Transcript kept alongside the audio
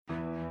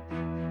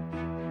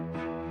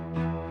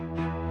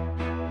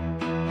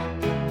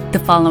The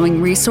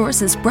following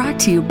resource is brought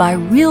to you by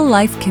Real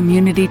Life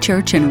Community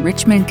Church in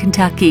Richmond,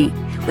 Kentucky.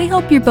 We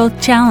hope you're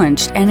both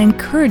challenged and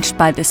encouraged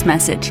by this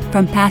message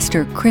from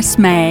Pastor Chris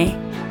May.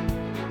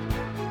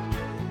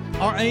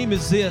 Our aim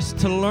is this,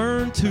 to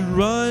learn to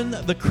run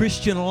the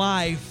Christian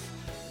life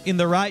in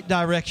the right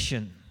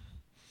direction.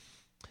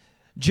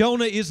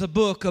 Jonah is a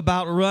book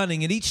about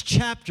running. In each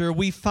chapter,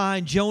 we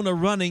find Jonah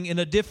running in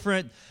a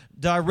different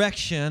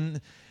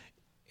direction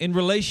in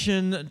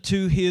relation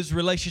to his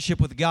relationship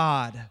with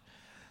God.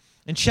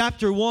 In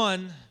chapter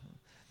 1,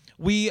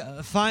 we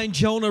find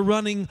Jonah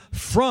running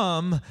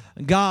from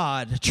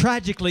God.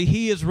 Tragically,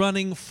 he is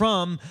running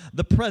from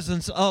the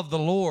presence of the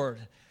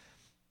Lord.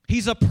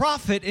 He's a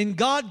prophet, and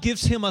God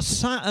gives him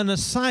an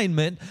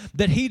assignment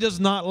that he does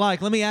not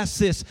like. Let me ask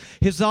this.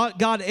 Has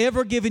God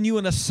ever given you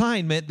an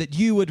assignment that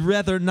you would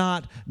rather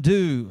not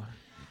do?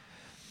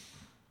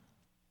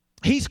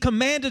 He's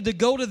commanded to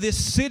go to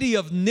this city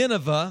of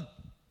Nineveh,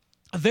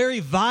 a very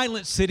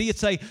violent city.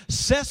 It's a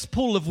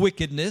cesspool of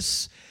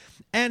wickedness.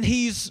 And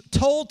he's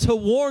told to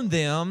warn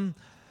them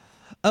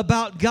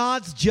about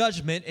God's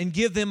judgment and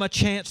give them a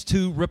chance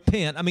to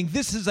repent. I mean,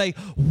 this is a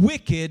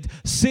wicked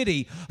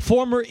city,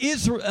 former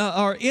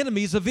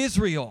enemies of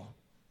Israel.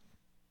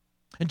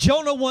 And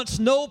Jonah wants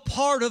no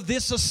part of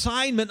this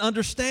assignment,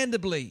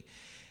 understandably.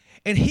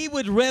 And he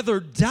would rather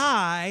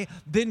die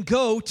than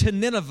go to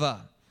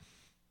Nineveh.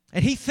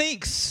 And he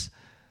thinks,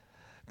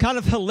 kind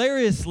of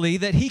hilariously,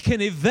 that he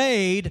can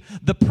evade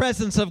the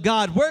presence of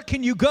God. Where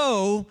can you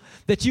go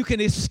that you can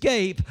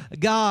escape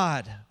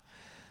God?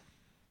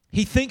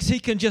 He thinks he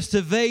can just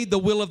evade the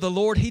will of the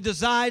Lord. He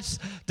decides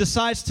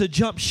to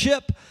jump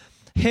ship,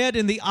 head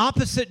in the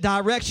opposite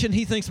direction.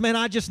 He thinks, man,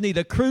 I just need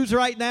a cruise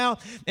right now.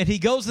 And he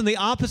goes in the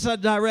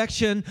opposite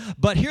direction.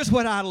 But here's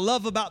what I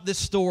love about this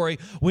story.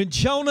 When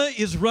Jonah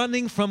is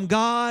running from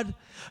God,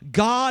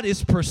 God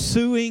is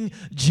pursuing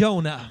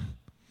Jonah.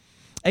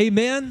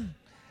 Amen?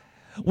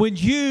 When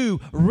you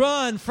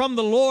run from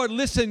the Lord,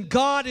 listen,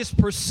 God is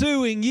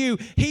pursuing you.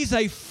 He's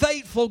a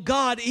faithful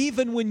God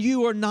even when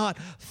you are not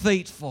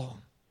faithful.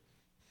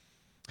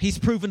 He's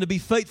proven to be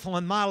faithful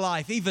in my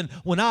life even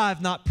when I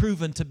have not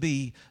proven to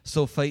be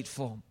so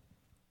faithful.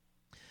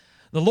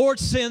 The Lord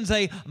sends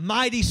a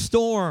mighty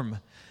storm.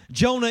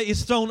 Jonah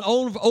is thrown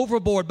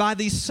overboard by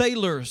these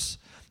sailors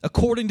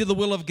according to the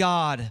will of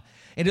God.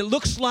 And it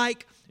looks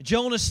like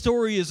Jonah's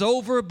story is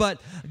over, but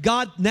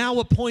God now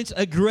appoints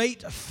a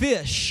great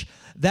fish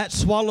that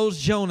swallows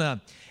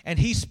Jonah. And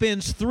he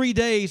spends 3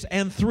 days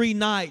and 3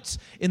 nights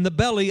in the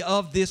belly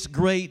of this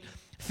great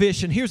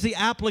fish. And here's the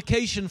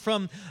application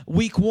from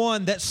week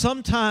 1, that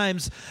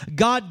sometimes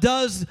God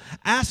does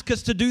ask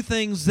us to do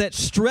things that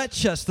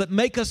stretch us, that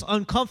make us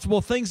uncomfortable,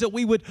 things that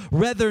we would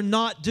rather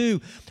not do.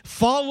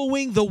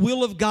 Following the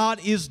will of God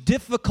is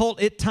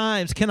difficult at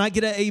times. Can I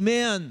get an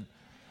amen?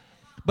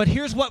 But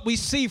here's what we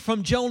see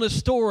from Jonah's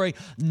story.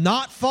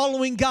 Not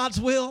following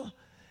God's will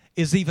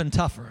is even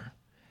tougher.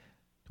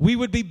 We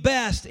would be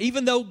best,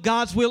 even though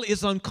God's will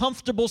is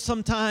uncomfortable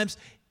sometimes,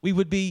 it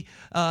would be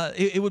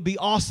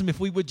awesome if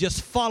we would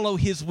just follow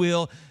His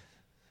will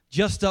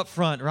just up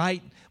front,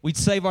 right? We'd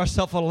save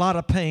ourselves a lot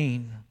of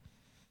pain.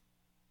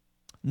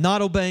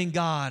 Not obeying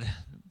God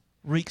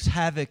wreaks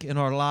havoc in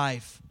our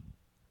life.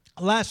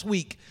 Last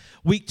week,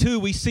 week 2,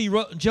 we see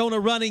Jonah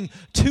running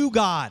to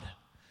God.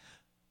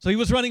 So he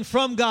was running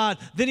from God,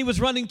 then he was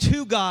running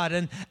to God.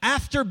 And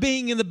after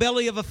being in the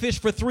belly of a fish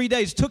for 3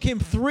 days, took him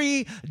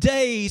 3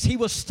 days. He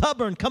was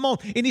stubborn. Come on,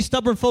 any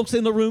stubborn folks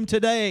in the room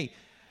today?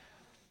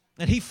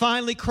 And he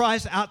finally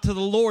cries out to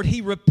the Lord.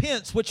 He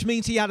repents, which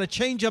means he had a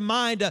change of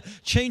mind, a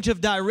change of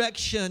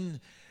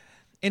direction.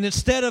 And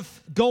instead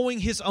of going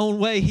his own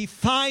way, he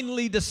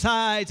finally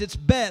decides it's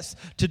best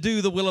to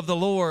do the will of the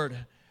Lord.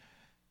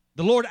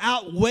 The Lord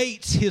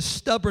outweighs his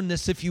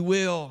stubbornness, if you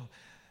will.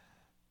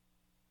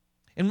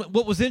 And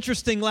what was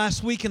interesting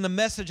last week in the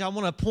message I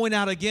want to point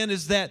out again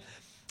is that,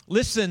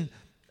 listen,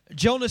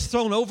 Jonah's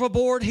thrown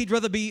overboard. He'd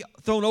rather be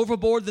thrown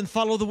overboard than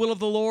follow the will of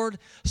the Lord.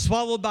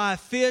 Swallowed by a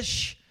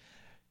fish.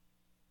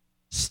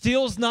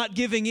 Still's not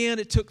giving in.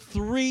 It took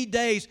 3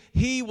 days.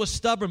 He was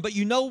stubborn. But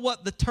you know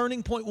what the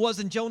turning point was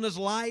in Jonah's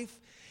life?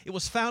 It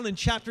was found in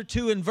chapter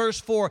 2 and verse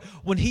 4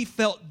 when he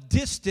felt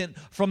distant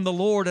from the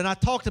Lord. And I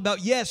talked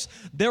about, yes,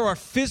 there are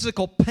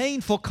physical,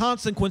 painful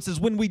consequences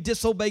when we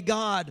disobey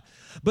God.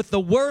 But the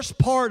worst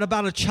part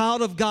about a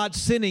child of God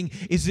sinning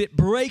is it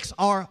breaks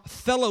our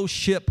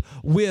fellowship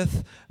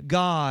with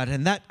God.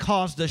 And that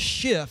caused a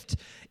shift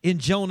in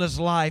Jonah's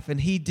life,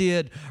 and he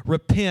did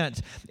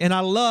repent. And I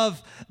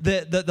love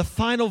the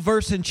final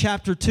verse in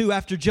chapter 2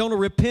 after Jonah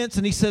repents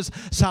and he says,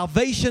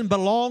 salvation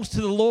belongs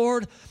to the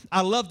Lord.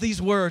 I love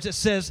these words. It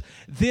says,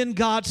 then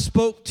God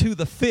spoke to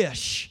the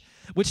fish,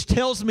 which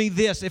tells me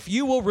this: if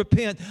you will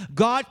repent,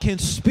 God can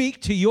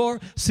speak to your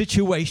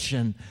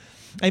situation.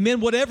 Amen.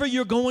 Whatever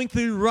you're going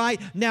through right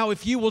now,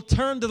 if you will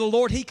turn to the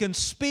Lord, He can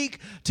speak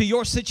to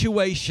your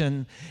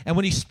situation. And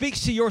when He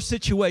speaks to your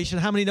situation,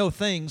 how many know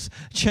things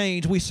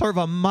change? We serve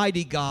a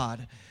mighty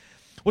God.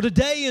 Well,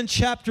 today in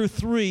chapter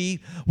 3,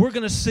 we're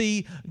going to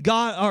see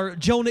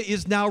Jonah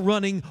is now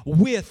running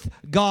with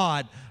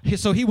God.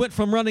 So he went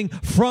from running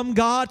from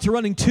God to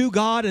running to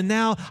God, and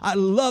now I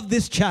love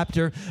this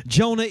chapter.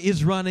 Jonah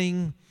is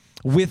running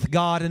with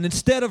God. And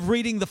instead of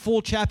reading the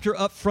full chapter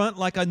up front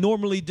like I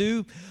normally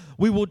do,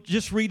 we will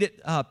just read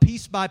it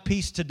piece by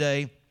piece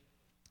today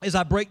as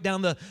I break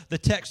down the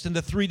text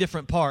into 3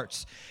 different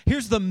parts.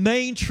 Here's the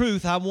main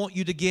truth I want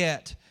you to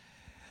get.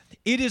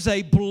 It is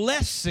a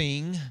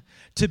blessing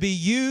to be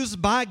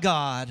used by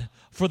God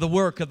for the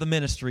work of the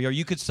ministry, or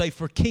you could say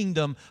for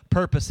kingdom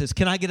purposes.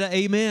 Can I get an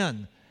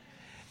amen?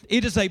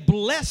 It is a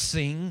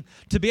blessing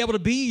to be able to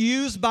be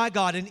used by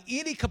God in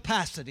any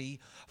capacity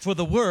for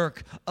the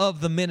work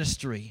of the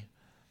ministry.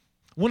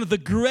 One of the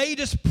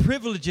greatest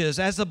privileges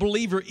as a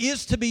believer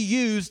is to be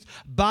used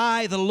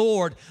by the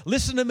Lord.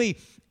 Listen to me.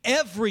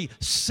 Every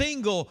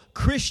single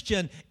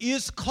Christian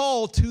is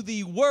called to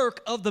the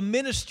work of the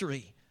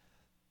ministry.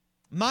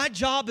 My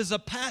job as a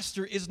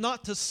pastor is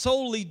not to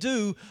solely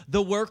do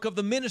the work of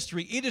the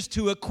ministry. It is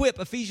to equip,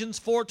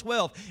 Ephesians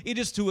 4:12, it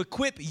is to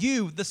equip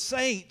you, the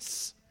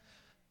saints,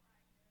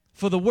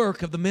 for the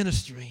work of the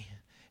ministry.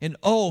 And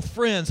oh,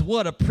 friends,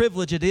 what a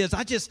privilege it is.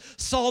 I just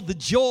saw the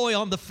joy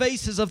on the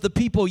faces of the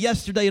people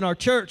yesterday in our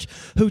church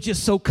who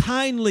just so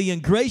kindly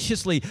and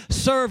graciously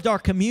served our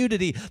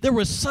community. There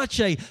was such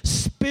a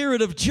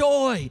spirit of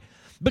joy,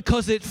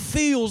 because it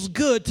feels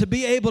good to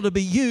be able to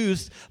be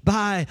used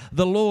by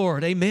the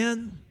Lord.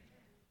 Amen?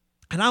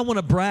 And I want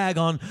to brag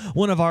on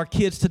one of our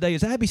kids today.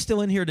 Is Abby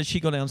still in here, or did she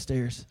go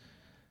downstairs?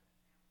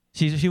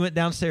 She went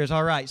downstairs.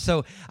 All right.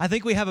 So I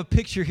think we have a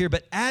picture here,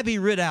 but Abby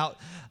read out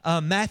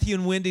Matthew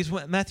and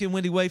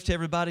Wendy waved to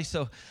everybody,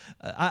 so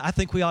I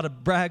think we ought to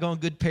brag on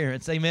good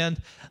parents. Amen?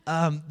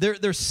 Their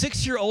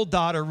 6-year-old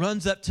daughter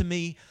runs up to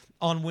me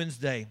on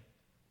Wednesday.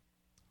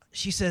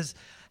 She says,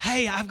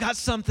 "Hey, I've got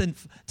something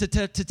to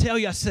tell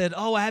you." I said,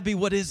 "Oh, Abby,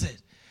 what is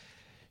it?"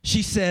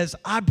 She says,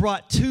 "I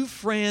brought 2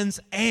 friends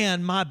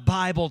and my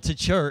Bible to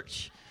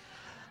church."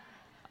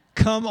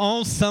 Come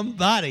on,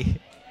 somebody.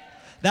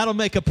 That'll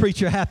make a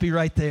preacher happy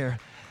right there.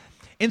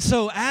 And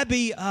so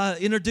Abby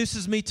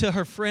introduces me to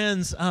her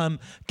friends,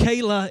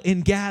 Kayla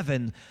and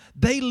Gavin.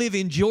 They live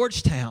in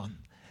Georgetown.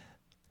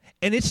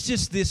 And it's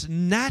just this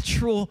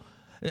natural,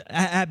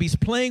 Abby's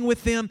playing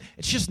with them.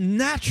 It's just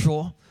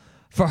natural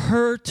for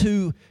her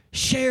to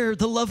share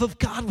the love of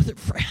God with her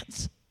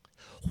friends.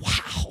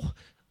 Wow.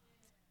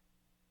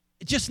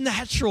 Just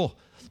natural.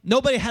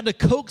 Nobody had to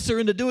coax her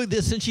into doing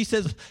this. And she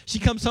says, she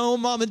comes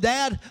home, "Mom and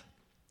Dad,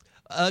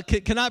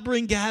 can I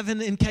bring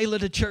Gavin and Kayla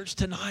to church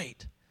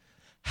tonight?"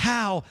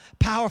 How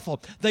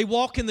powerful. They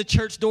walk in the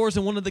church doors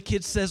and one of the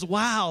kids says,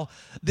 "Wow,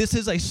 this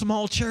is a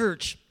small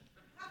church."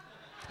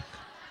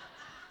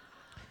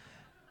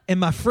 And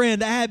my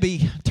friend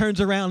Abby turns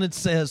around and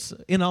says,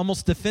 in an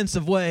almost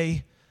defensive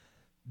way,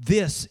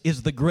 "This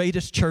is the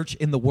greatest church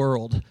in the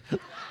world."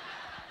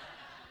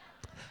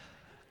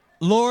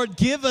 Lord,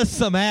 give us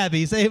some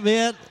Abbies.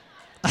 Amen.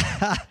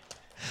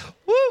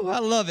 Woo, I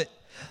love it.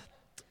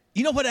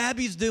 You know what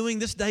Abby's doing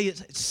this day?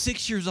 It's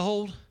 6 years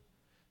old.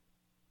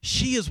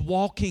 She is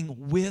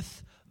walking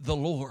with the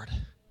Lord.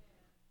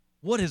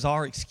 What is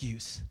our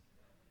excuse?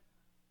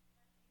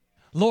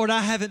 "Lord,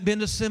 I haven't been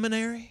to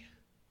seminary.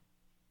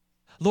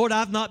 Lord,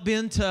 I've not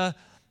been to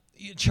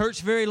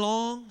church very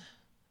long."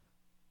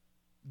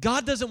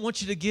 God doesn't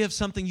want you to give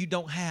something you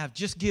don't have.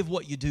 Just give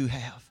what you do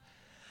have.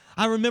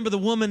 I remember the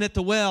woman at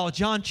the well,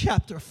 John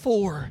chapter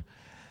 4.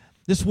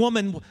 This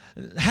woman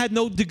had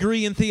no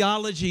degree in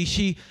theology.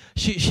 She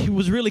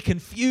was really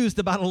confused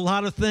about a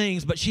lot of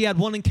things, but she had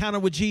one encounter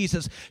with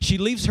Jesus. She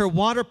leaves her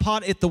water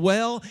pot at the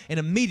well, and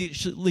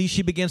immediately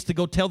she begins to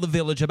go tell the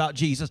village about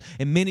Jesus,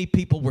 and many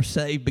people were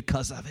saved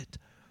because of it.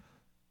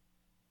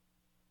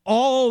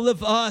 All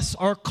of us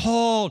are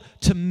called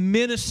to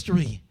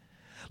ministry.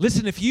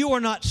 Listen, if you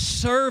are not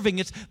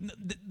serving,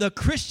 the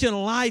Christian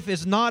life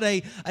is not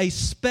a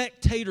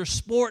spectator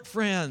sport,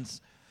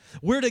 friends.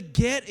 We're to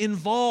get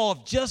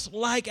involved just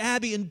like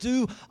Abby and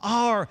do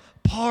our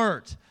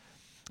part.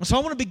 So I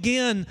want to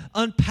begin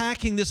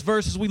unpacking this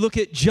verse as we look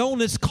at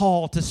Jonah's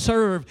call to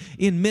serve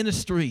in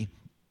ministry.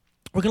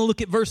 We're going to look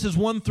at verses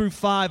 1 through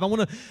 5. I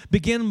want to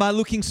begin by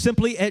looking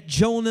simply at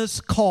Jonah's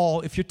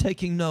call, if you're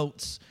taking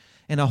notes,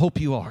 and I hope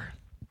you are.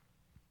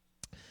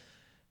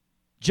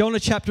 Jonah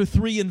chapter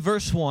 3 and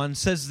verse 1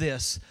 says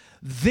this: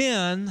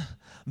 "Then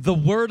the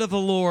word of the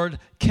Lord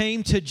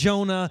came to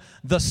Jonah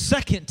the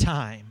second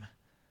time,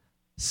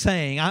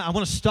 saying," I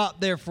want to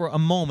stop there for a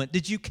moment.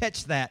 Did you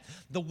catch that?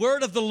 The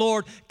word of the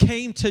Lord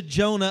came to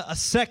Jonah a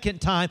second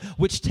time,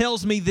 which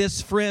tells me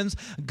this, friends: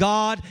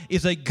 God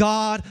is a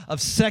God of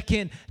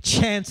second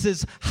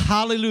chances.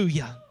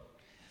 Hallelujah.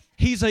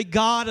 He's a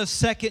God of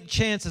second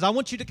chances. I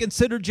want you to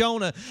consider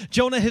Jonah.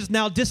 Jonah has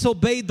now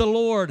disobeyed the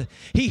Lord.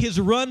 He has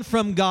run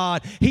from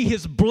God. He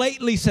has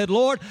blatantly said,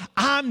 "Lord,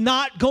 I'm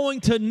not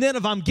going to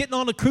Nineveh. I'm getting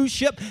on a cruise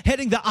ship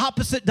heading the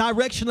opposite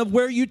direction of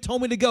where you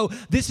told me to go."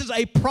 This is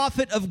a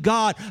prophet of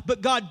God, but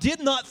God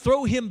did not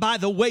throw him by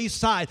the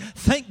wayside.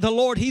 Thank the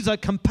Lord, he's a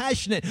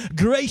compassionate,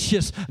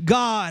 gracious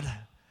God.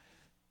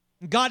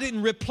 God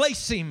didn't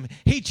replace him.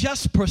 He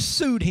just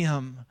pursued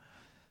him.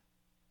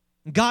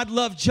 God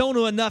loved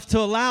Jonah enough to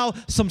allow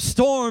some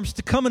storms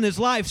to come in his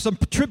life, some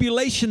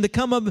tribulation to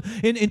come up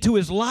into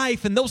his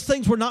life. And those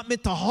things were not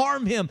meant to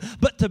harm him,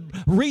 but to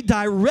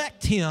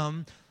redirect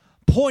him,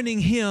 pointing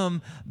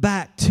him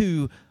back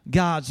to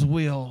God's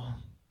will.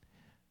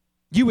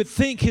 You would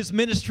think his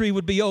ministry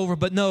would be over,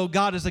 but no,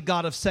 God is a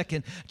God of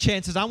second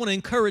chances. I want to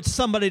encourage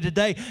somebody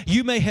today.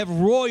 You may have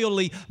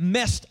royally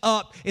messed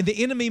up, and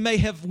the enemy may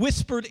have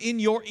whispered in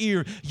your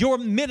ear, your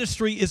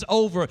ministry is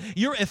over,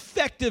 your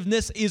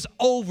effectiveness is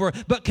over.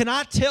 But can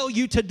I tell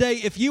you today,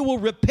 if you will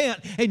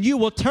repent and you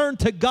will turn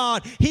to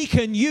God, he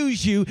can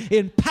use you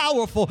in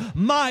powerful,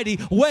 mighty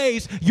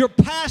ways. Your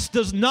past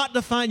does not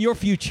define your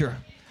future.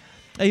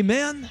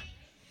 Amen.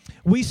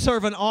 We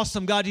serve an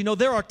awesome God. You know,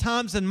 there are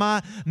times in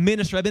my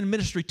ministry, I've been in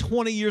ministry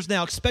 20 years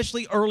now,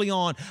 especially early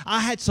on, I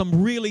had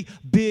some really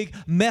big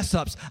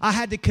mess-ups. I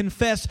had to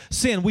confess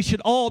sin. We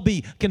should all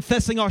be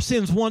confessing our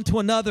sins one to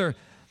another.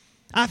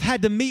 I've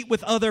had to meet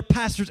with other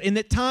pastors, and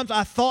at times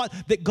I thought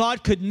that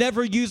God could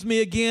never use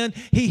me again.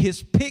 He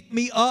has picked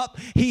me up.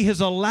 He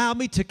has allowed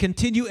me to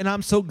continue, and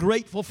I'm so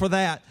grateful for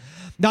that.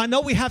 Now, I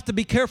know we have to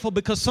be careful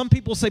because some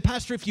people say,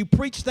 Pastor, if you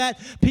preach that,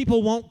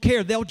 people won't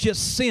care. They'll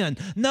just sin.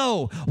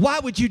 No. Why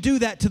would you do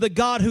that to the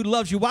God who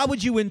loves you? Why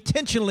would you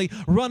intentionally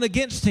run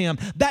against him?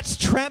 That's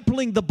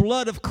trampling the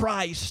blood of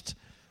Christ.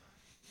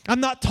 I'm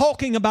not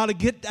talking about a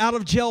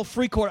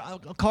get-out-of-jail-free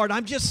card.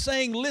 I'm just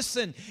saying,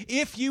 listen,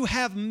 if you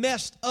have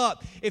messed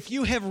up, if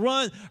you have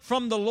run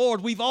from the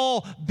Lord, we've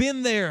all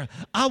been there.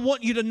 I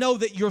want you to know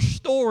that your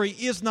story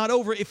is not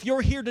over. If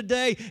you're here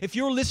today, if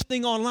you're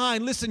listening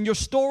online, listen, your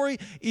story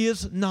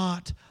is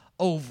not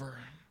over.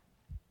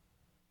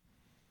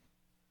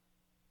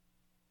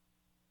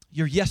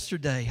 Your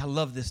yesterday, I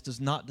love this,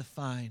 does not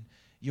define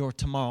your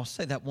tomorrow.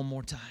 Say that one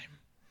more time.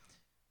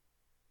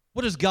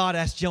 What does God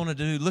ask Jonah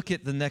to do? Look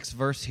at the next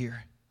verse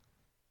here.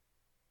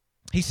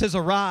 He says,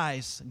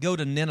 arise, go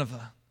to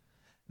Nineveh,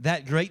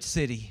 that great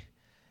city,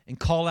 and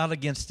call out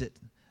against it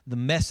the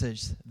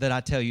message that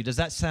I tell you. Does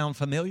that sound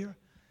familiar?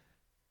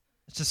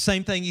 It's the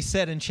same thing he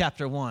said in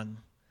chapter 1.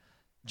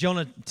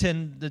 Jonah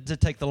tended to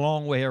take the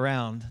long way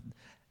around.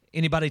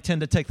 Anybody tend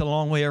to take the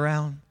long way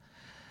around?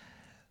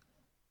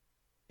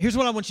 Here's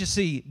what I want you to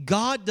see.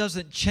 God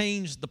doesn't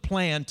change the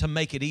plan to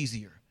make it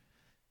easier.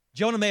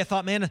 Jonah may have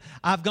thought, man,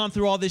 I've gone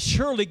through all this.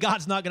 Surely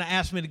God's not going to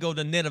ask me to go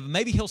to Nineveh.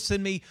 Maybe he'll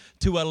send me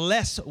to a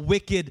less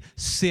wicked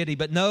city.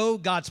 But no,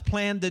 God's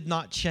plan did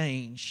not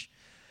change.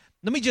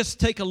 Let me just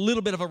take a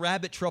little bit of a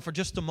rabbit trail for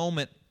just a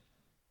moment.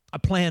 A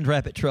planned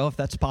rabbit trail, if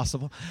that's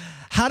possible.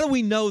 How do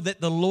we know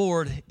that the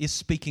Lord is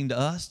speaking to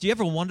us? Do you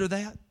ever wonder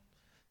that?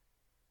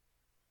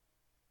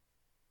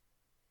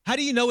 How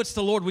do you know it's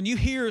the Lord? When you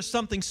hear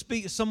someone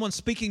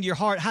speaking to your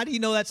heart, how do you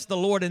know that's the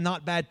Lord and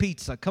not bad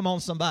pizza? Come on,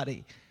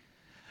 somebody.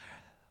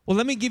 Well,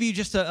 let me give you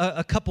just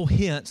a couple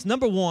hints.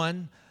 Number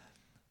one,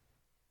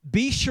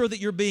 be sure that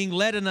you're being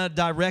led in a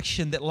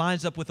direction that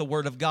lines up with the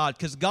Word of God,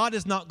 because God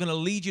is not going to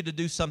lead you to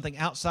do something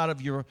outside of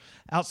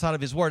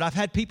His Word. I've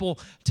had people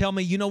tell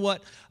me, you know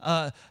what,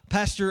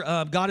 Pastor,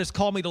 God has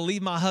called me to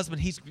leave my husband.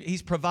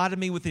 He's provided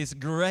me with this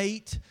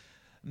great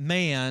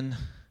man.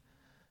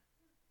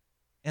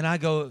 And I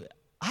go,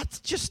 I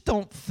just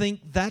don't think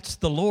that's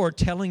the Lord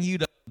telling you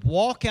to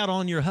walk out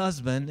on your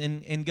husband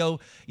and go,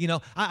 you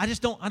know, I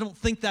don't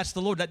think that's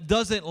the Lord. That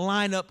doesn't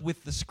line up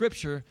with the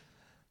Scripture.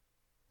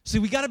 See,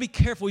 we got to be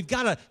careful. We've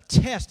got to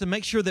test and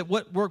make sure that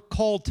what we're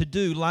called to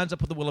do lines up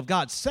with the will of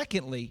God.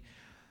 Secondly,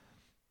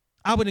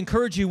 I would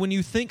encourage you, when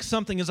you think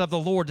something is of the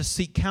Lord, to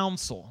seek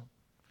counsel.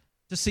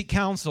 To seek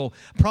counsel.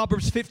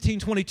 Proverbs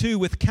 15:22,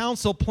 with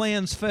counsel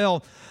plans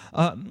fail.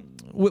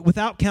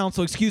 Without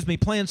counsel,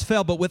 plans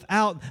fail, but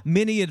without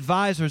many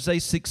advisors they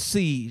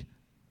succeed.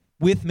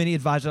 With many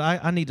advisors.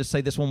 I need to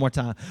say this one more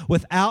time.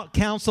 Without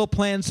counsel,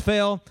 plans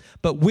fail,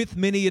 but with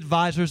many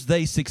advisors,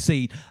 they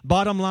succeed.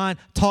 Bottom line,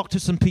 talk to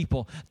some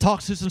people.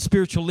 Talk to some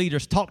spiritual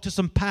leaders. Talk to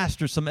some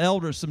pastors, some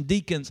elders, some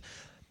deacons.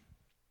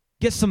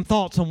 Get some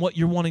thoughts on what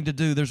you're wanting to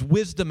do. There's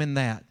wisdom in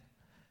that.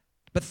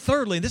 But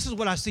thirdly, this is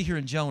what I see here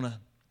in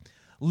Jonah.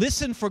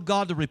 Listen for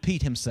God to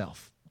repeat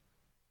himself.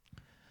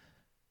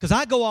 Because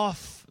I go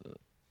off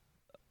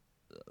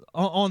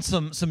on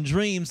some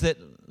dreams that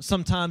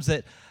sometimes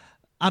that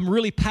I'm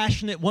really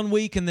passionate one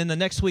week, and then the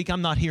next week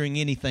I'm not hearing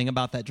anything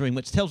about that dream,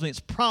 which tells me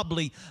it's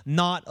probably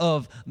not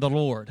of the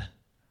Lord.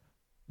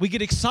 We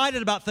get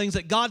excited about things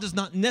that God does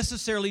not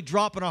necessarily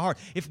drop in our heart.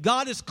 If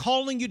God is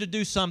calling you to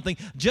do something,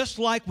 just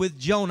like with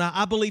Jonah,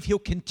 I believe he'll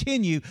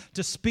continue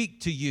to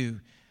speak to you.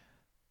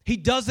 He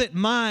doesn't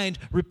mind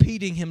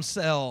repeating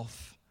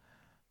himself.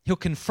 He'll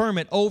confirm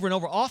it over and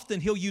over.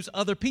 Often he'll use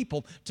other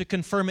people to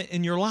confirm it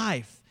in your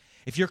life.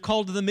 If you're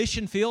called to the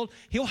mission field,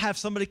 he'll have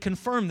somebody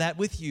confirm that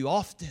with you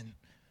often.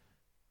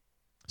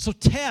 So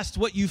test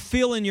what you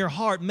feel in your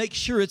heart. Make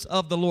sure it's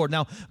of the Lord.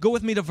 Now, go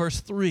with me to verse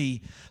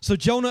 3. So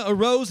Jonah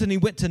arose and he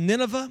went to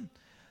Nineveh,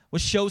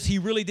 which shows he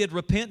really did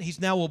repent.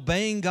 He's now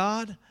obeying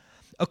God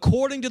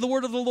according to the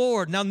word of the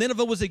Lord. Now,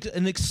 Nineveh was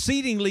an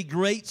exceedingly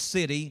great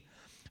city,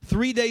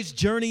 3 days'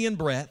 journey in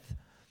breadth.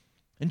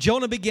 And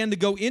Jonah began to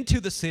go into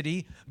the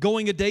city,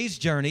 going a day's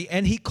journey,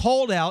 and he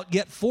called out,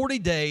 "Yet 40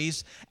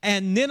 days,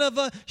 and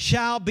Nineveh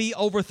shall be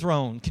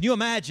overthrown." Can you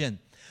imagine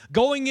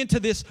going into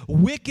this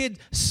wicked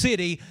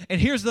city, and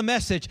here's the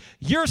message: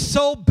 you're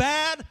so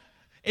bad,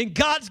 and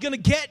God's going to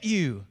get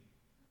you.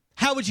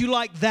 How would you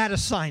like that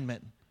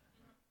assignment?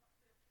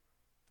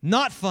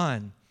 Not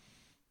fun.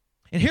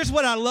 And here's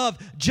what I love.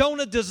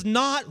 Jonah does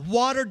not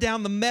water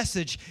down the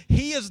message.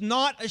 He is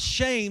not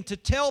ashamed to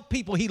tell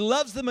people. He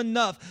loves them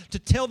enough to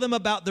tell them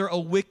about their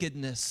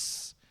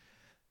wickedness.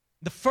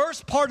 The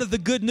first part of the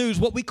good news,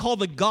 what we call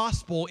the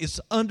gospel, is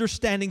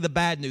understanding the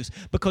bad news.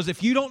 Because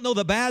if you don't know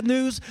the bad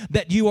news,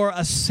 that you are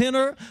a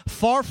sinner,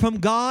 far from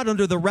God,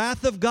 under the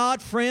wrath of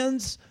God,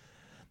 friends,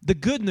 the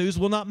good news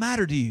will not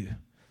matter to you.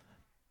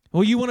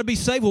 Well, you want to be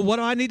saved. Well, what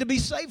do I need to be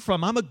saved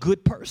from? I'm a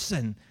good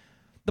person.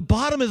 The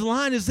bottom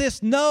line is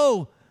this: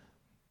 no,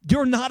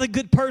 you're not a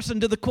good person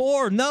to the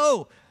core.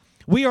 No,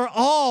 we are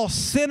all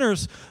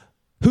sinners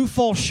who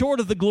fall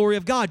short of the glory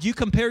of God. You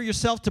compare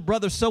yourself to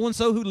brother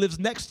so-and-so who lives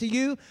next to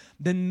you,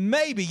 then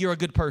maybe you're a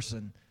good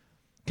person,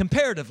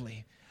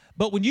 comparatively.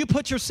 But when you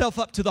put yourself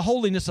up to the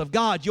holiness of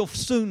God, you'll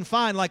soon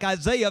find, like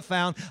Isaiah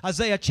found,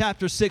 Isaiah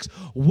chapter 6,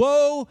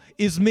 "Woe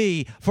is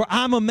me, for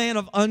I'm a man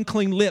of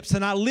unclean lips,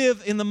 and I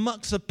live in the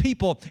midst of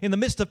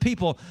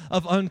people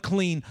of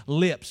unclean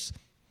lips."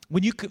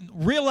 When you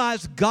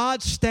realize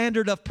God's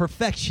standard of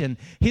perfection,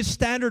 His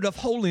standard of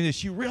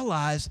holiness, you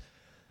realize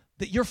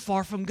that you're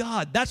far from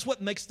God. That's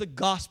what makes the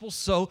gospel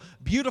so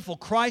beautiful.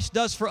 Christ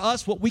does for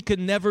us what we could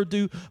never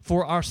do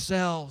for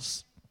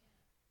ourselves.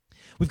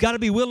 We've got to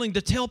be willing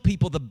to tell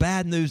people the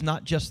bad news,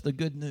 not just the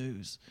good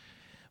news.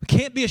 We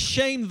can't be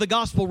ashamed of the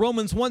gospel.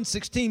 Romans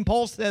 1:16,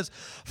 Paul says,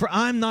 "For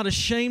I'm not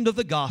ashamed of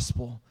the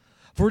gospel,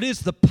 for it is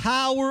the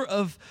power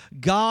of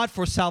God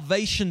for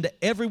salvation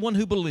to everyone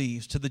who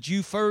believes, to the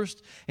Jew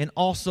first and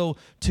also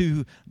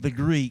to the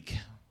Greek."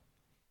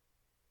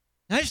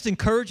 And I just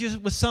encourage you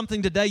with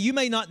something today. You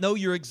may not know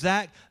your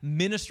exact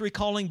ministry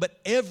calling,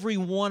 but every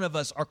one of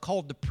us are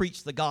called to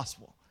preach the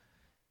gospel.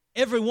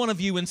 Every one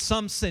of you, in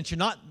some sense, you're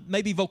not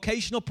maybe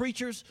vocational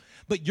preachers,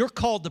 but you're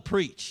called to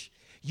preach.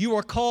 You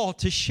are called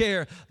to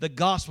share the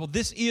gospel.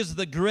 This is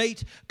the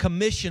Great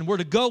Commission. We're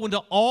to go into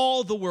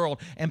all the world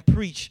and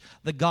preach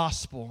the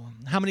gospel.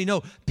 How many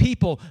know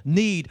people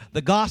need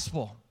the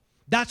gospel?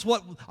 That's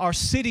what our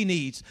city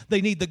needs.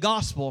 They need the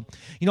gospel.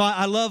 You know,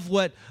 I love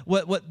what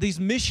these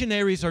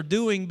missionaries are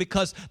doing,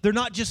 because they're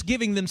not just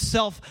giving them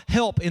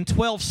self-help in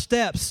 12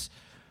 steps.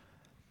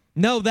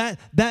 No,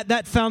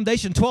 that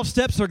foundation, 12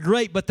 steps are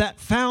great, but that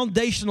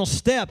foundational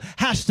step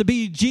has to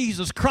be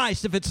Jesus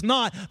Christ. If it's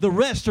not, the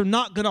rest are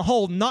not going to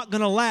hold, not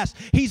going to last.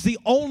 He's the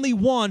only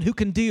one who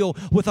can deal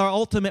with our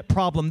ultimate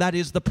problem. That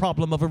is the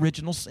problem of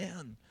original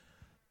sin.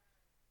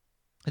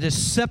 It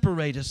is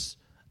separate us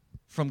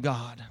from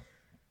God.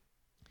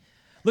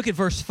 Look at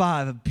verse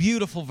 5, a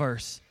beautiful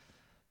verse.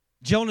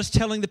 Jonah's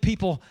telling the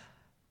people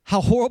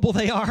how horrible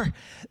they are,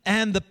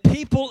 and the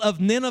people of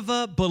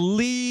Nineveh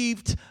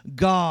believed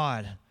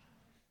God.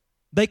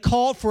 They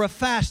called for a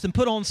fast and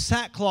put on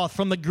sackcloth,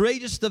 from the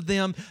greatest of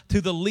them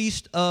to the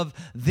least of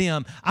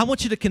them. I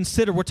want you to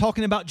consider, we're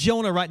talking about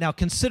Jonah right now.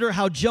 Consider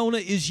how Jonah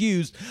is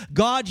used.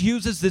 God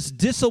uses this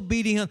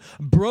disobedient,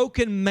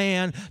 broken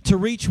man to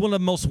reach one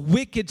of the most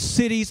wicked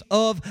cities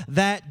of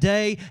that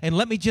day. And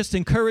let me just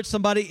encourage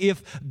somebody,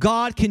 if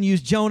God can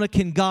use Jonah,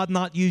 can God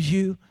not use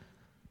you?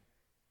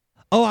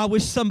 Oh, I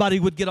wish somebody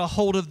would get a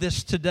hold of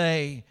this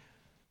today.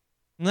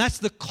 And that's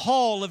the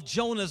call of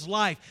Jonah's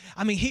life.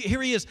 I mean,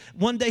 here he is.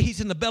 One day he's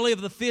in the belly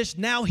of the fish.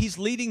 Now he's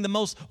leading the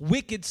most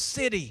wicked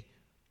city.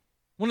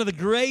 One of the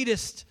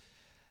greatest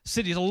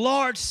cities, a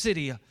large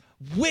city, a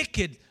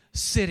wicked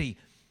city.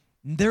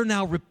 And they're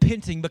now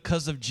repenting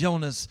because of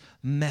Jonah's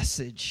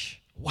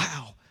message.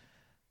 Wow.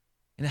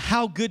 And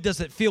how good does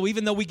it feel,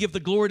 even though we give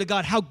the glory to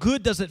God, how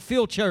good does it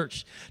feel,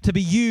 church, to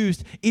be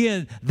used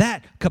in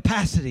that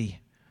capacity?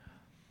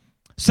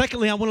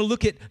 Secondly, I want to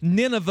look at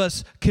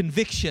Nineveh's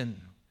conviction.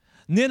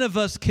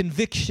 Nineveh's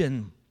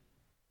conviction.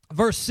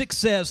 Verse 6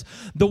 says,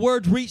 "The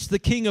word reached the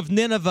king of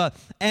Nineveh,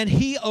 and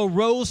he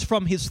arose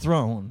from his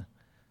throne."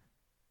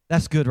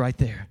 That's good right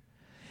there.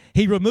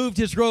 He removed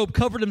his robe,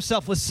 covered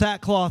himself with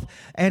sackcloth,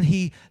 and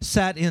he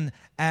sat in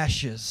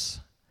ashes.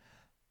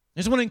 I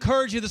just want to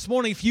encourage you this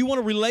morning, if you want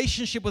a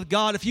relationship with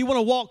God, if you want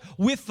to walk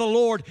with the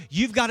Lord,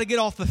 you've got to get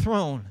off the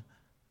throne.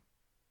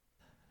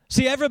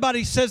 See,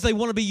 everybody says they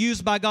want to be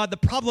used by God. The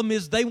problem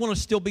is they want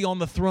to still be on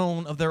the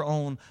throne of their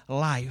own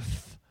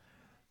life.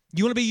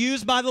 You want to be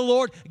used by the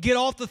Lord? Get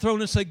off the throne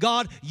and say,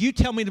 "God, you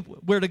tell me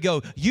where to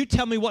go. You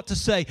tell me what to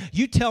say.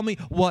 You tell me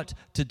what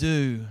to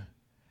do."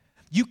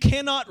 You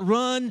cannot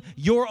run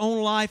your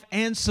own life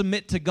and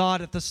submit to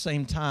God at the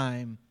same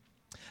time.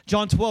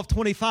 John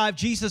 12:25,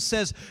 Jesus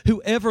says,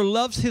 "Whoever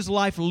loves his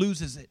life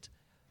loses it.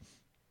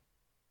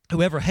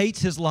 Whoever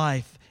hates his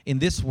life in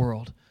this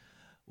world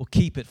will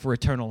keep it for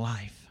eternal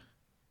life."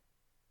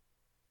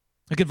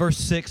 Look at verse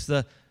 6,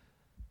 the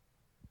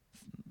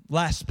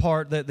last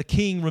part. The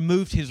king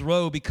removed his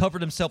robe. He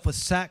covered himself with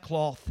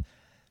sackcloth,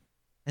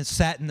 and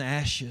sat in the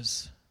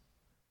ashes.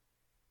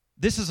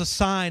 This is a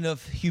sign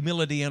of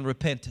humility and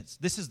repentance.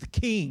 This is the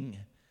king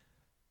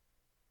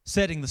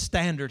setting the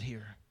standard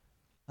here.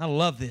 I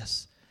love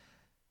this.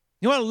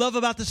 You know what I love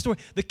about this story?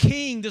 The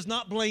king does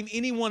not blame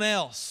anyone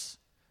else.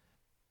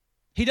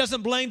 He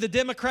doesn't blame the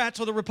Democrats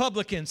or the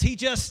Republicans. He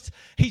just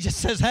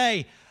says,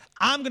 hey,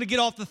 I'm going to get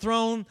off the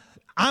throne.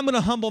 I'm going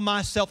to humble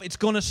myself. It's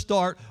going to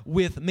start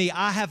with me.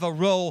 I have a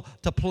role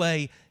to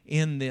play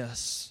in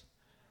this.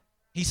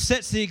 He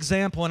sets the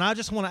example, and I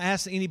just want to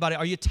ask anybody,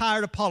 are you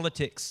tired of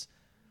politics?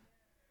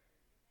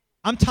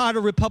 I'm tired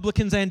of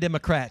Republicans and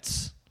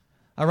Democrats.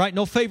 All right,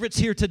 no favorites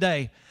here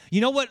today.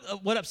 You know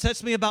what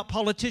upsets me about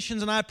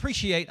politicians, and I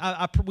appreciate,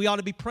 we ought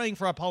to be praying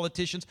for our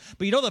politicians,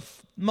 but you know the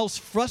most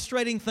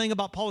frustrating thing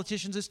about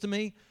politicians is to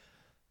me?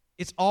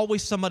 It's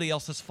always somebody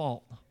else's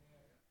fault.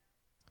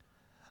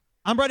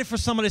 I'm ready for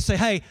somebody to say,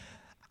 hey,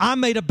 I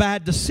made a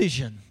bad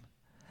decision.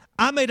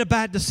 I made a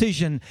bad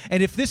decision,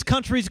 and if this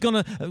country is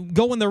going to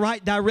go in the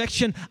right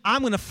direction,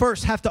 I'm going to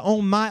first have to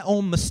own my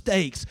own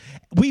mistakes.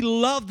 We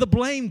love the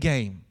blame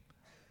game.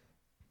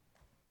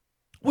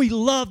 We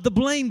love the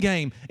blame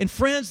game. And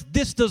friends,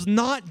 this does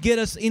not get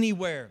us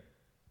anywhere.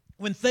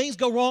 When things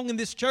go wrong in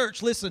this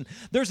church, listen,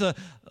 there's a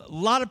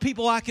lot of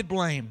people I could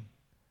blame,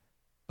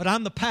 but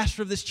I'm the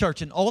pastor of this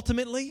church, and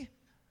ultimately,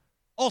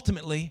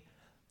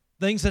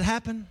 things that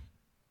happen,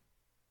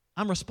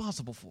 I'm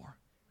responsible for.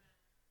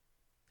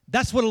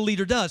 That's what a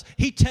leader does.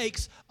 He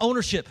takes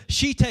ownership.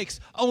 She takes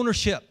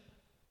ownership.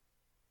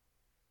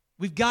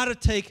 We've got to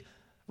take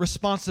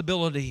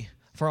responsibility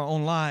for our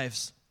own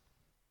lives.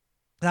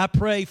 And I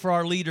pray for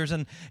our leaders,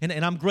 and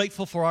I'm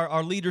grateful for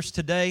our leaders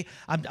today.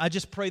 I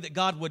just pray that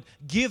God would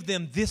give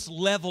them this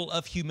level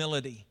of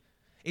humility.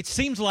 It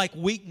seems like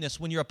weakness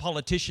when you're a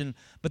politician,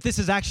 but this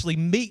is actually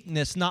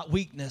meekness, not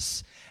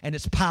weakness, and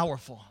it's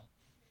powerful.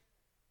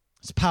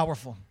 It's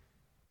powerful.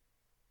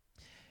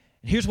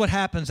 And here's what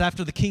happens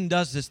after the king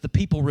does this. The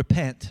people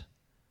repent.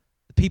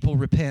 The people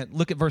repent.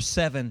 Look at verse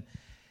 7.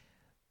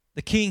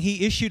 The king,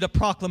 he issued a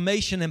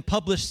proclamation and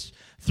published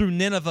through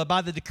Nineveh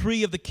by the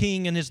decree of the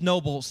king and his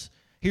nobles.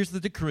 Here's the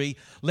decree.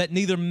 Let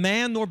neither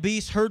man nor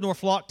beast, herd nor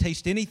flock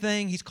taste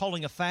anything. He's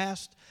calling a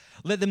fast.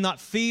 Let them not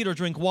feed or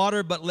drink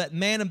water, but let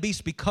man and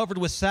beast be covered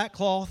with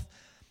sackcloth.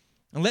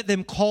 And let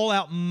them call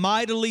out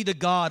mightily to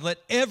God. Let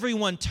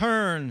everyone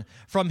turn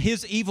from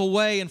his evil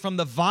way and from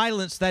the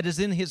violence that is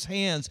in his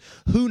hands.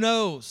 Who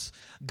knows?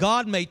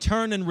 God may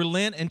turn and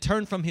relent and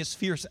turn from his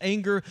fierce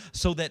anger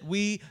so that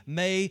we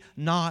may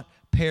not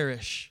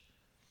perish.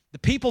 The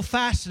people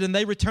fasted and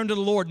they returned to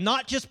the Lord,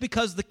 not just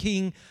because the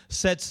king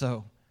said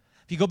so.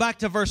 If you go back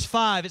to verse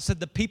 5, it said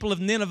the people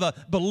of Nineveh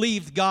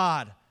believed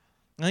God.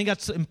 I think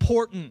that's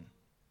important.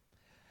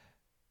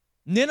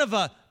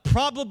 Nineveh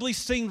probably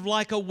seemed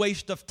like a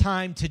waste of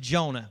time to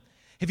Jonah.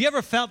 Have you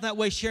ever felt that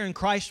way sharing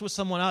Christ with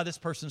someone? Oh, this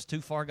person's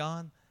too far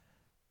gone.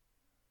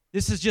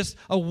 This is just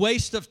a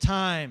waste of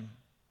time.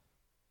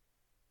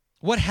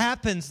 What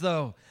happens,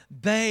 though?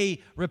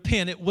 They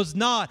repent. It was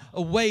not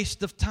a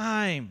waste of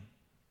time.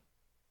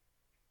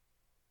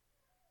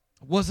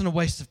 It wasn't a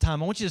waste of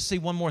time. I want you to see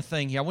one more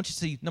thing here. I want you to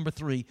see, number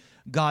 3,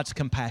 God's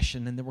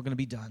compassion, and then we're going to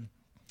be done.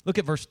 Look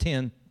at verse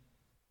 10.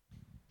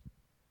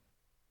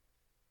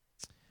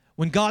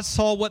 When God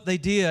saw what they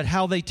did,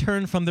 how they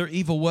turned from their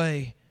evil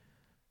way,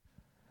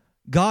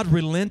 God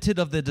relented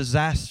of the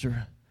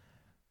disaster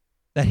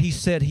that he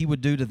said he would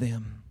do to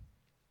them,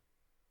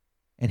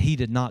 and he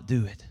did not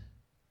do it.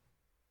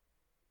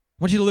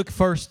 I want you to look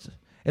first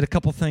at a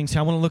couple things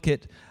here. I want to look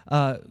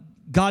at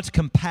God's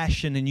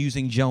compassion in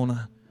using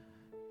Jonah.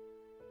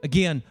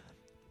 Again,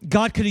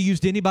 God could have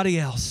used anybody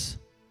else,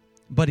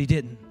 but he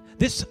didn't.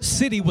 This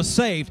city was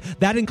saved.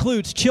 That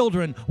includes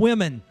children,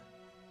 women.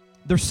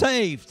 They're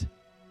saved.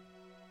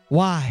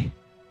 Why?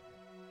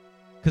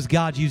 Because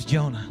God used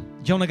Jonah.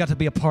 Jonah got to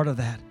be a part of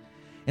that.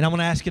 And I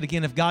want to ask it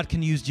again, if God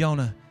can use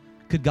Jonah,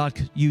 could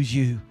God use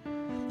you?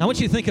 I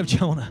want you to think of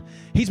Jonah.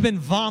 He's been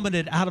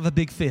vomited out of a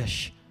big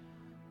fish.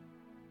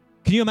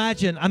 Can you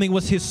imagine? I mean,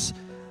 was his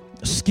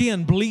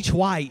skin bleach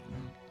white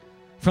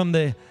from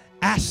the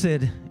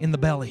acid in the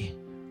belly?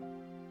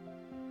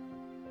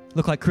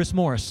 Look like Chris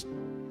Morris.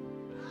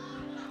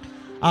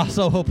 I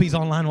so hope he's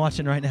online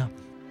watching right now.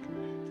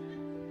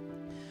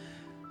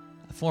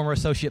 A former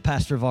associate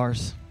pastor of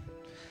ours.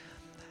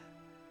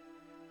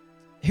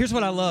 Here's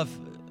what I love.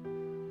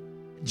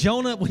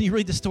 Jonah, when you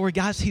read the story,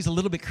 guys, he's a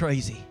little bit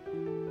crazy.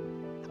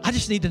 I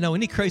just need to know,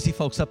 any crazy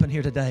folks up in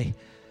here today?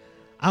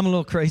 I'm a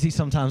little crazy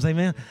sometimes,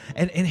 amen?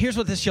 And here's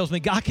what this shows me.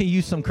 God can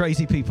use some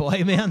crazy people,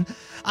 amen?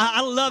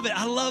 I love it.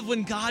 I love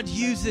when God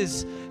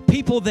uses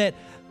people that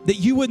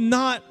you would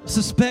not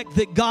suspect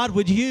that God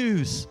would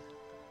use.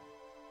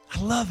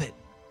 I love it.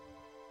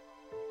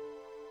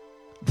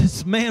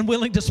 This man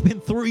willing to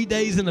spend 3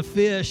 days in a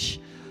fish.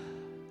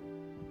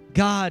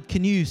 God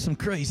can use some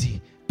crazy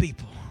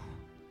people.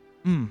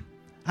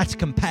 That's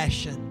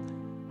compassion.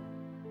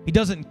 He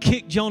doesn't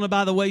kick Jonah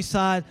by the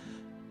wayside,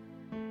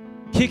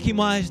 kick him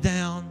while he's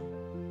down.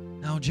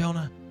 No,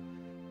 Jonah.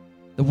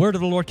 The word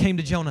of the Lord came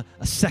to Jonah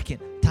a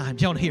second time.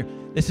 Jonah, here,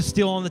 This is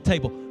still on the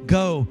table.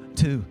 Go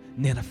to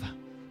Nineveh.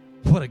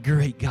 What a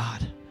great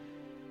God.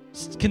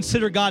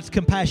 Consider God's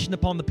compassion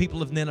upon the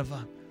people of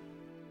Nineveh.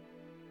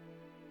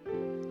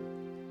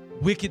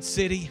 Wicked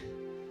city.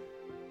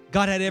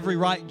 God had every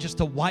right just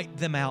to wipe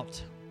them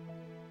out.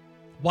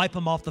 Wipe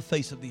them off the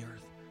face of the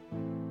earth.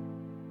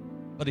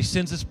 But He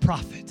sends His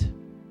prophet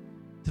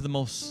to the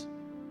most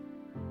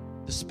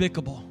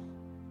despicable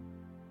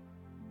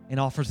and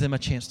offers them a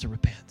chance to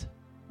repent.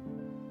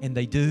 And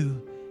they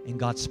do, and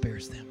God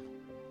spares them.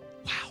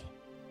 Wow.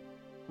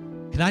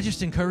 Can I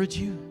just encourage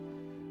you?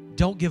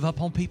 Don't give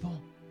up on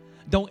people.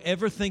 Don't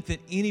ever think that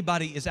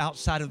anybody is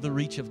outside of the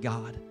reach of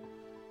God.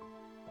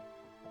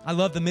 I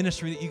love the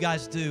ministry that you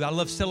guys do. I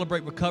love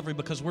Celebrate Recovery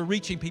because we're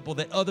reaching people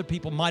that other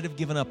people might have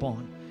given up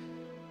on.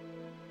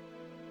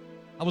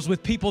 I was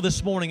with people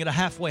this morning at a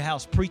halfway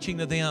house preaching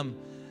to them,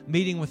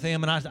 meeting with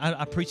them, and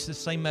I preached the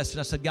same message.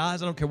 I said,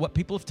 guys, I don't care what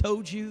people have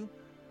told you.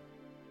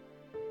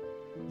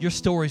 Your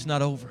story's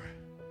not over.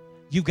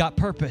 You've got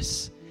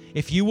purpose.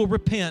 If you will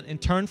repent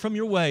and turn from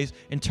your ways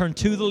and turn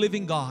to the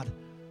living God,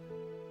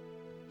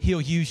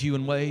 He'll use you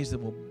in ways that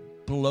will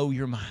blow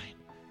your mind.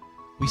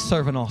 We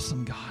serve an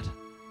awesome God.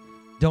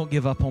 Don't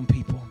give up on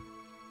people.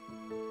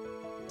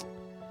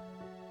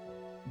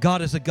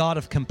 God is a God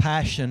of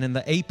compassion, and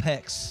the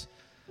apex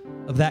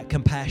of that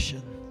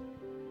compassion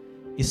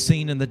is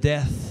seen in the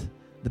death,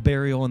 the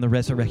burial, and the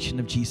resurrection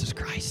of Jesus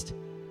Christ.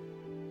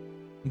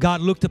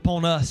 God looked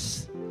upon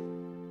us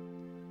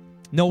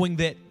knowing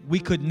that we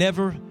could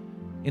never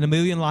in a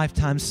million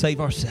lifetimes save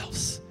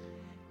ourselves.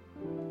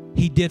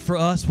 He did for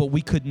us what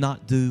we could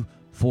not do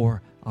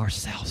for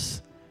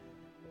ourselves.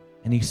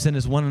 And He sent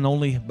His one and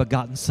only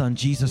begotten Son,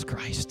 Jesus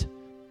Christ,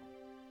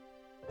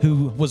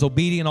 who was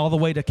obedient all the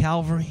way to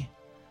Calvary,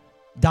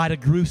 died a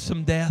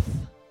gruesome death,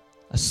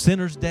 a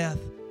sinner's death.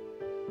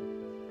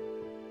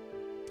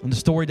 And the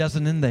story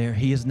doesn't end there.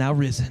 He is now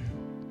risen.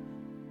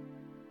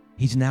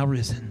 He's now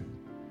risen.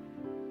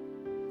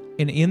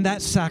 And in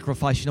that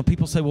sacrifice,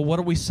 people say, well, what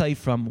are we saved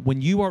from?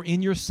 When you are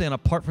in your sin,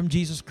 apart from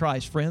Jesus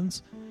Christ,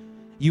 friends,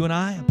 you and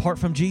I, apart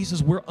from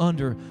Jesus, we're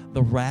under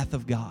the wrath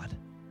of God.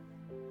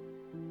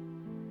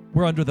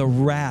 We're under the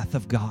wrath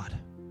of God.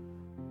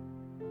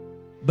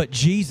 But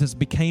Jesus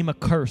became a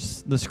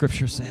curse, the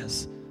Scripture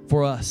says,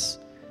 for us.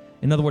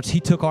 In other words, He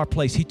took our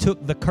place. He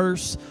took the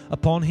curse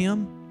upon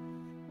Him.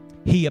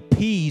 He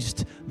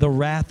appeased the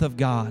wrath of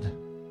God.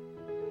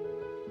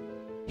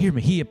 Hear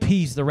me. He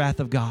appeased the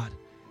wrath of God.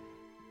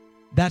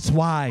 That's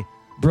why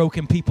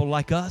broken people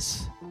like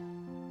us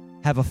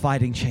have a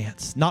fighting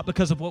chance. Not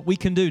because of what we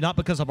can do, not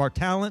because of our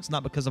talents,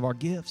 not because of our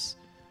gifts.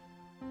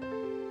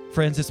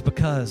 Friends, it's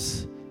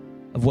because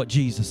of what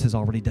Jesus has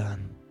already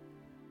done.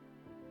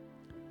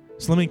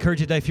 So let me encourage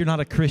you today, if you're not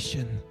a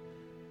Christian,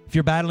 if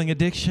you're battling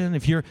addiction,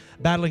 if you're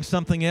battling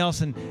something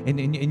else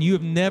and you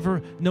have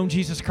never known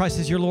Jesus Christ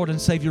as your Lord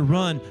and Savior,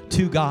 run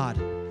to God.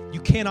 You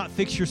cannot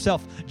fix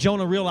yourself.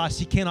 Jonah realized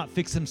he cannot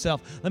fix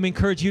himself. Let me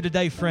encourage you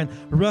today, friend,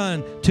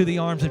 run to the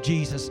arms of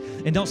Jesus.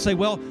 And don't say,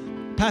 well,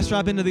 Pastor,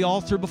 I've been to the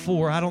altar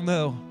before. I don't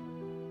know.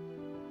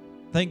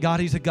 Thank God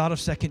He's a God of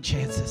second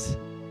chances.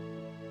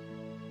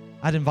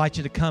 I'd invite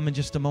you to come in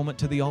just a moment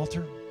to the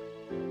altar.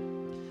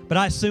 But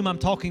I assume I'm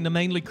talking to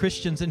mainly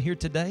Christians in here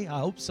today.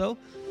 I hope so.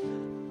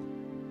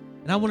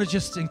 And I want to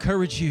just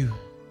encourage you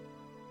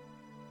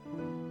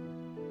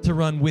to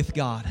run with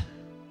God.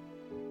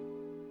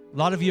 A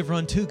lot of you have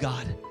run to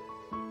God,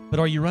 but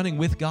are you running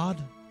with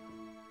God?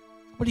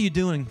 What are you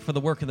doing for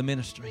the work of the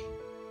ministry?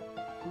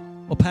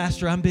 Well,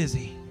 Pastor, I'm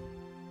busy.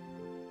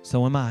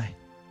 So am I.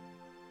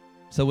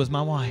 So is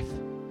my wife.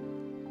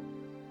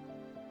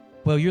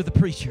 Well, you're the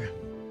preacher.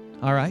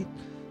 All right.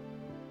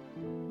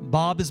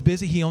 Bob is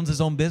busy. He owns his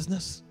own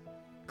business.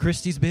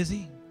 Christy's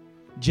busy.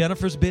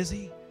 Jennifer's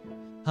busy.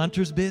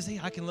 Hunter's busy.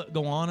 I can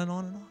go on and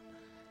on and on.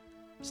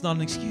 It's not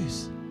an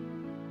excuse.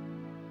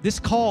 This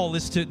call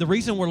is to, the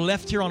reason we're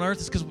left here on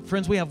earth is because,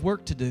 friends, we have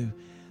work to do. And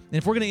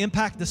if we're going to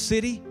impact the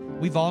city,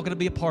 we've all got to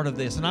be a part of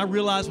this. And I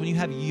realize when you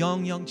have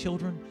young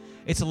children,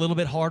 it's a little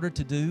bit harder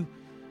to do.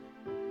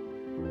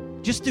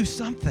 Just do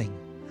something.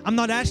 I'm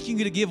not asking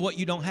you to give what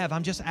you don't have.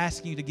 I'm just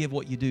asking you to give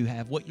what you do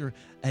have, what you're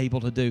able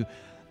to do.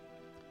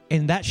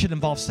 And that should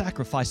involve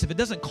sacrifice. If it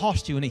doesn't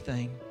cost you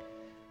anything,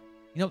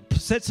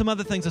 set some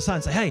other things aside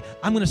and say, hey,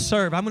 I'm going to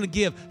serve. I'm going to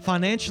give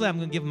financially. I'm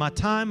going to give my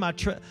time, my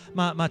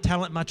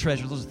talent, my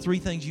treasure. Those are three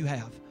things you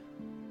have.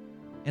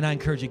 And I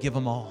encourage you to give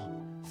them all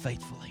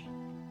faithfully.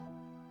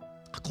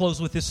 I'll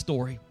close with this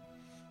story.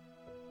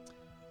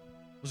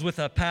 I was with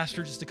a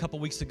pastor just a couple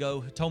weeks ago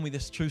who told me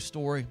this true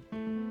story.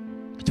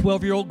 A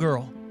 12-year-old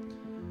girl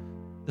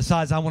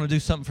decides, I want to do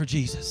something for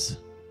Jesus.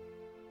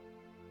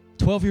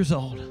 12 years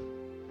old.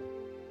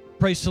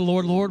 Praise the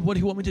Lord. Lord, what do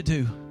you want me to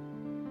do?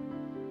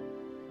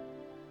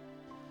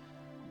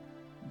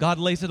 God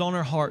lays it on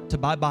her heart to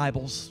buy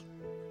Bibles.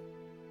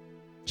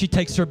 She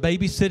takes her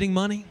babysitting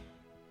money.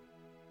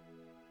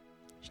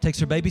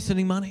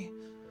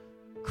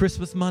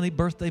 Christmas money,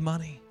 birthday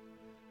money.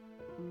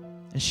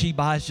 And she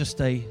buys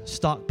just a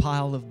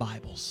stockpile of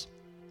Bibles.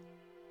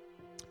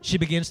 she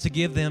begins to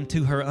give them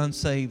to her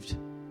unsaved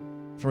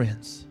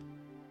friends.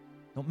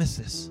 Don't miss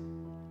this.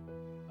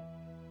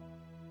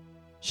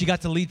 She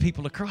got to lead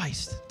people to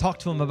Christ, talk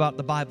to them about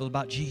the Bible,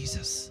 about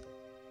Jesus.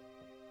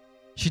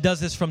 She does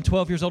this from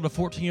 12 years old to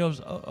 14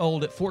 years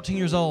old. At 14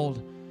 years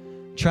old,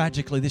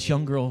 tragically, this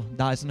young girl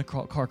dies in a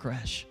car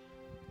crash.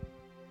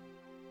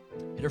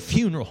 At her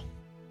funeral,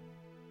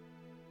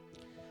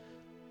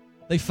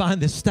 they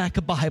find this stack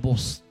of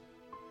Bibles.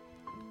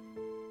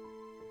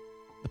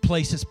 The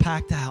place is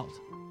packed out.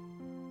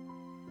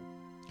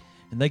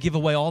 And they give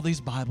away all these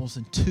Bibles,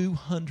 and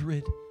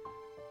 200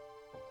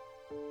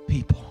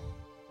 people,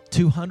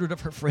 200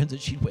 of her friends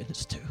that she'd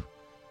witnessed to,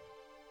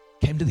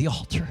 came to the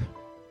altar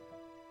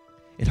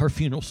at her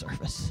funeral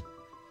service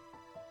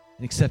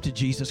and accepted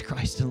Jesus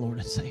Christ as Lord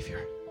and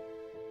Savior.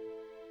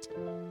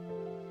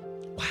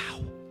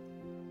 Wow.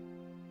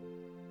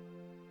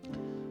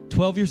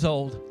 12 years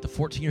old to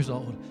 14 years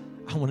old,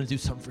 I want to do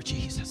something for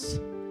Jesus.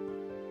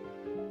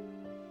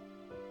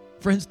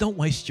 Friends, don't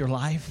waste your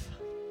life.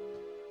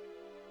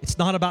 It's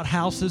not about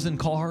houses and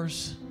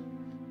cars.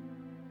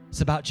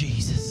 It's about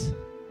Jesus.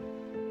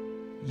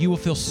 You will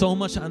feel so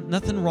much,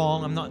 nothing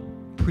wrong. I'm not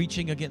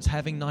preaching against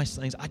having nice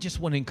things. I just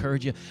want to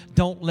encourage you,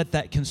 don't let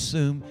that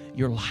consume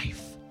your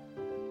life.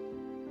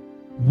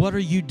 What are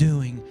you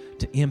doing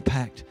to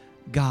impact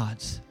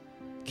God's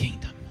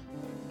kingdom?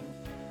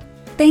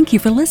 Thank you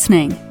for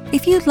listening.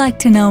 If you'd like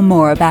to know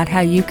more about how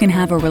you can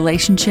have a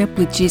relationship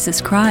with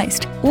Jesus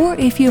Christ, or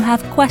if you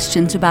have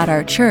questions about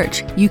our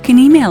church, you can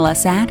email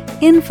us at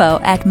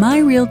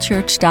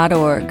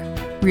info@myrealchurch.org.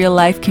 Real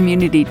Life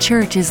Community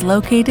Church is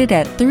located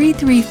at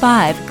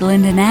 335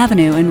 Glendon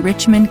Avenue in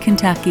Richmond,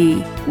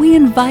 Kentucky. We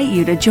invite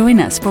you to join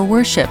us for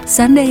worship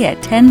Sunday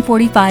at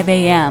 10:45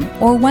 a.m.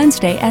 or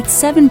Wednesday at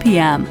 7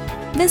 p.m.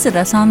 Visit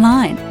us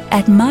online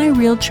at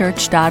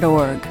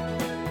myrealchurch.org.